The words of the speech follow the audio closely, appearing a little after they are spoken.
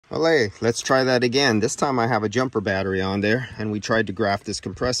Well, hey, let's try that again. This time I have a jumper battery on there, and we tried to graft this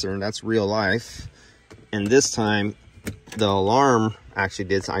compressor, and that's real life. And this time, the alarm actually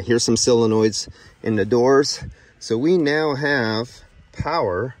did. I hear some solenoids in the doors. So we now have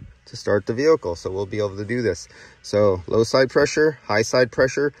power to start the vehicle. So we'll be able to do this. So low side pressure, high side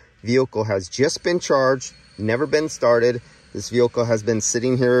pressure. Vehicle has just been charged, never been started. This vehicle has been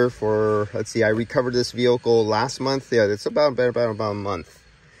sitting here for, let's see, I recovered this vehicle last month. Yeah, it's about a month.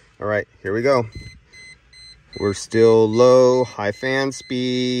 All right, here we go. We're still low, high fan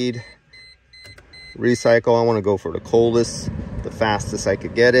speed. Recycle, I want to go for the coldest, the fastest I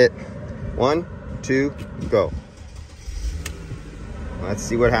could get it. 1, 2, go. Let's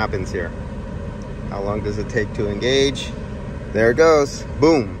see what happens here. How long does it take to engage? There it goes.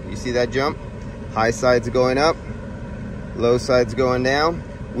 Boom. You see that jump? High side's going up, low side's going down.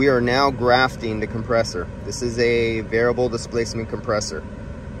 We are now grafting the compressor. This is a variable displacement compressor.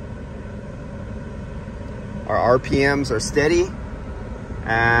 Our RPMs are steady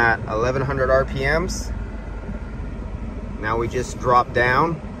at 1100 RPMs. Now we just drop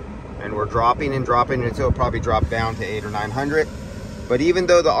down, and we're dropping and dropping until it probably drop down to 800 or 900. But even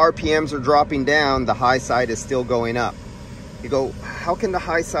though the RPMs are dropping down, the high side is still going up. You go, how can the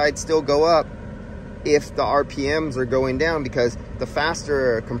high side still go up if the RPMs are going down? Because the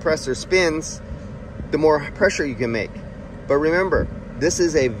faster a compressor spins, the more pressure you can make. But remember, this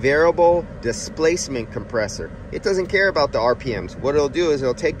is a variable displacement compressor. It doesn't care about the RPMs. What it'll do is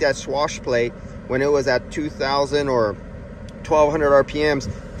it'll take that swash plate when it was at 2000 or 1200 RPMs.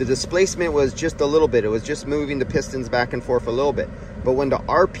 The displacement was just a little bit. It was just moving the pistons back and forth a little bit. But when the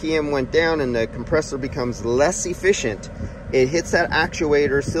RPM went down and the compressor becomes less efficient, it hits that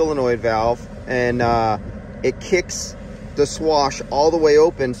actuator solenoid valve, and it kicks the swash all the way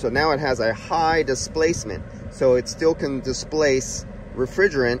open. So now it has a high displacement. So it still can displace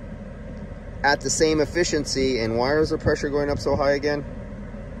refrigerant at the same efficiency. And why is the pressure going up so high again?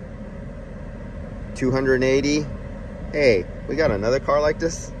 280. Hey, we got another car like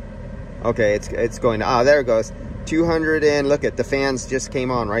this? Okay, it's going to, there it goes. 200, and look at the fans just came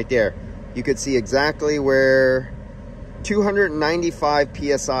on right there. You could see exactly where 295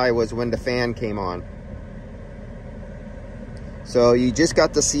 PSI was when the fan came on. So you just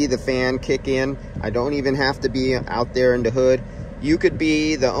got to see the fan kick in. I don't even have to be out there in the hood. You could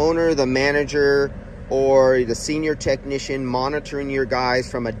be the owner, the manager, or the senior technician monitoring your guys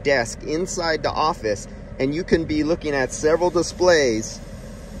from a desk inside the office, and you can be looking at several displays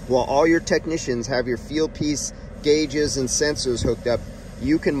while all your technicians have your field piece gauges and sensors hooked up.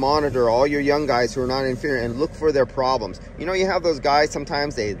 You can monitor all your young guys who are not interfering and look for their problems. You know, you have those guys,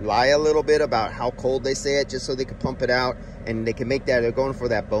 sometimes they lie a little bit about how cold they say it just so they can pump it out, and they can make that, they're going for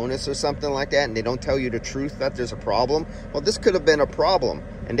that bonus or something like that, and they don't tell you the truth that there's a problem. Well, this could have been a problem,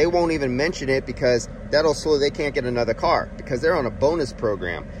 and they won't even mention it because that'll slow, they can't get another car because they're on a bonus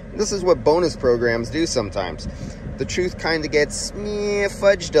program. And this is what bonus programs do sometimes. The truth kind of gets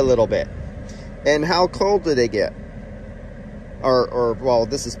fudged a little bit. And how cold do they get? Or well,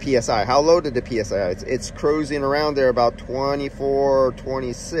 this is PSI. How low did the PSI? It's cruising around there about 24,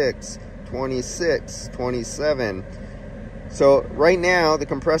 26, 26, 27. So right now, the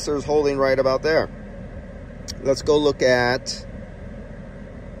compressor is holding right about there. Let's go look at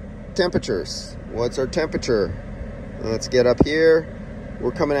temperatures. What's our temperature? Let's get up here.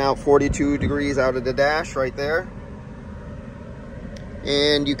 We're coming out 42 degrees out of the dash right there.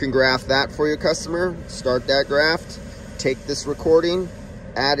 And you can graph that for your customer. Start that graft. Take this recording,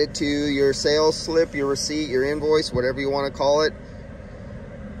 add it to your sales slip, your receipt, your invoice, whatever you want to call it,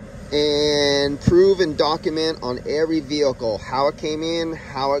 and prove and document on every vehicle how it came in,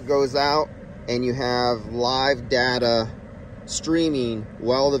 how it goes out, and you have live data streaming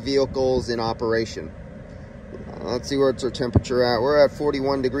while the vehicle's in operation. Let's see where's our temperature at. We're at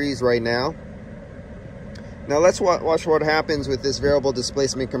 41 degrees right now. Now let's watch what happens with this variable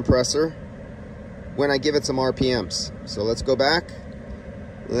displacement compressor when I give it some RPMs. So let's go back.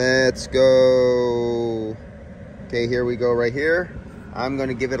 Let's go. Okay, here we go right here. I'm going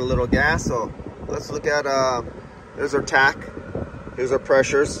to give it a little gas. So let's look at, there's our tach. Here's our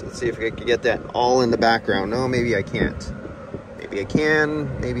pressures. Let's see if I can get that all in the background. No, maybe I can't. Maybe I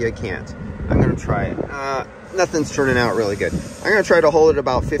can, maybe I can't. I'm going to try it. Nothing's turning out really good. I'm going to try to hold it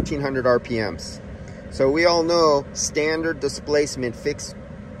about 1500 RPMs. So we all know standard displacement fixed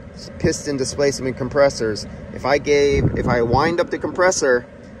piston displacement compressors. If I wind up the compressor,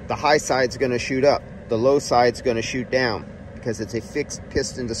 the high side's going to shoot up, the low side's going to shoot down because it's a fixed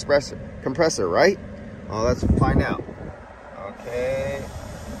piston compressor, right? Well, let's find out. Okay,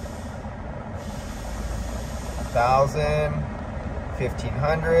 1000,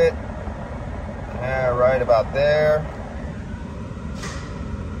 1500. Yeah, right about there.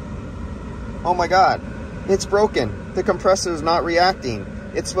 Oh my God, it's broken. The compressor is not reacting.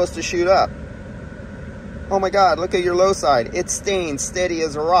 It's supposed to shoot up. Oh my God, look at your low side. It's staying steady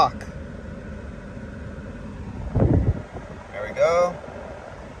as a rock. There we go.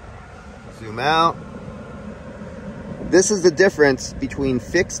 Zoom out. This is the difference between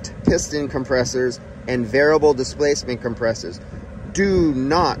fixed piston compressors and variable displacement compressors. Do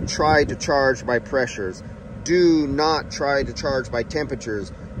not try to charge by pressures. Do not try to charge by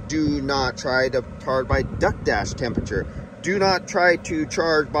temperatures. Do not try to charge by duct dash temperature. Do not try to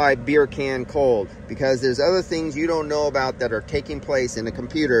charge by beer can cold, because there's other things you don't know about that are taking place in a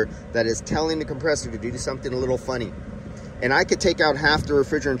computer that is telling the compressor to do something a little funny. And I could take out half the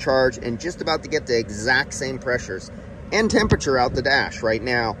refrigerant charge and just about to get the exact same pressures and temperature out the dash right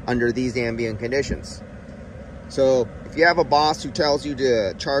now under these ambient conditions. So if you have a boss who tells you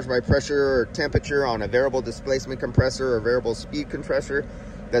to charge by pressure or temperature on a variable displacement compressor or variable speed compressor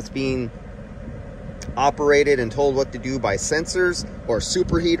that's being operated and told what to do by sensors or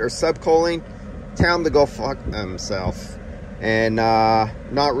superheat or subcooling, tell him to go fuck himself. And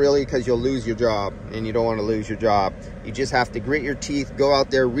not really, because you'll lose your job, and you don't want to lose your job. You just have to grit your teeth, go out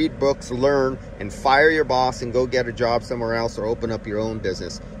there, read books, learn, and fire your boss and go get a job somewhere else or open up your own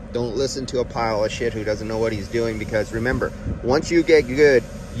business. Don't listen to a pile of shit who doesn't know what he's doing, because remember, once you get good,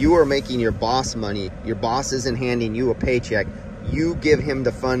 you are making your boss money. Your boss isn't handing you a paycheck. You give him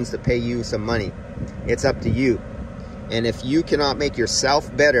the funds to pay you some money. It's up to you. And if you cannot make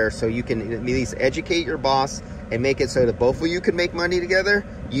yourself better so you can at least educate your boss and make it so that both of you can make money together,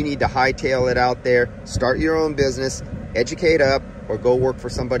 you need to hightail it out there, start your own business, educate up, or go work for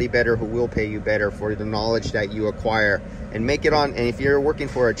somebody better who will pay you better for the knowledge that you acquire. And make it on, and if you're working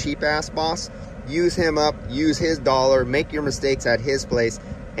for a cheap ass boss, use him up, use his dollar, make your mistakes at his place.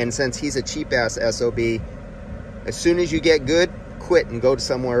 And since he's a cheap ass SOB, as soon as you get good, quit and go to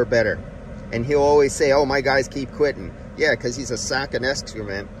somewhere better. And he'll always say, oh, my guys keep quitting. Yeah, because he's a sack of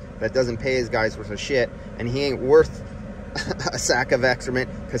excrement that doesn't pay his guys worth of shit, and he ain't worth a sack of excrement,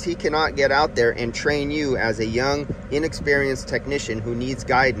 because he cannot get out there and train you as a young, inexperienced technician who needs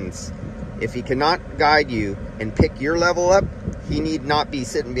guidance. If he cannot guide you and pick your level up, he need not be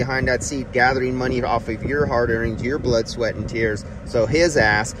sitting behind that seat gathering money off of your hard earnings, your blood, sweat, and tears, so his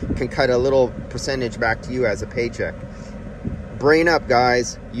ass can cut a little percentage back to you as a paycheck. Brain up,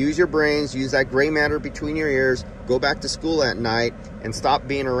 guys. Use your brains. Use that gray matter between your ears. Go back to school at night and stop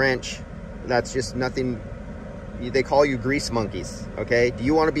being a wrench. That's just nothing. They call you grease monkeys, okay? Do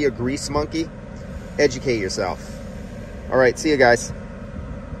you want to be a grease monkey? Educate yourself. All right, see you guys.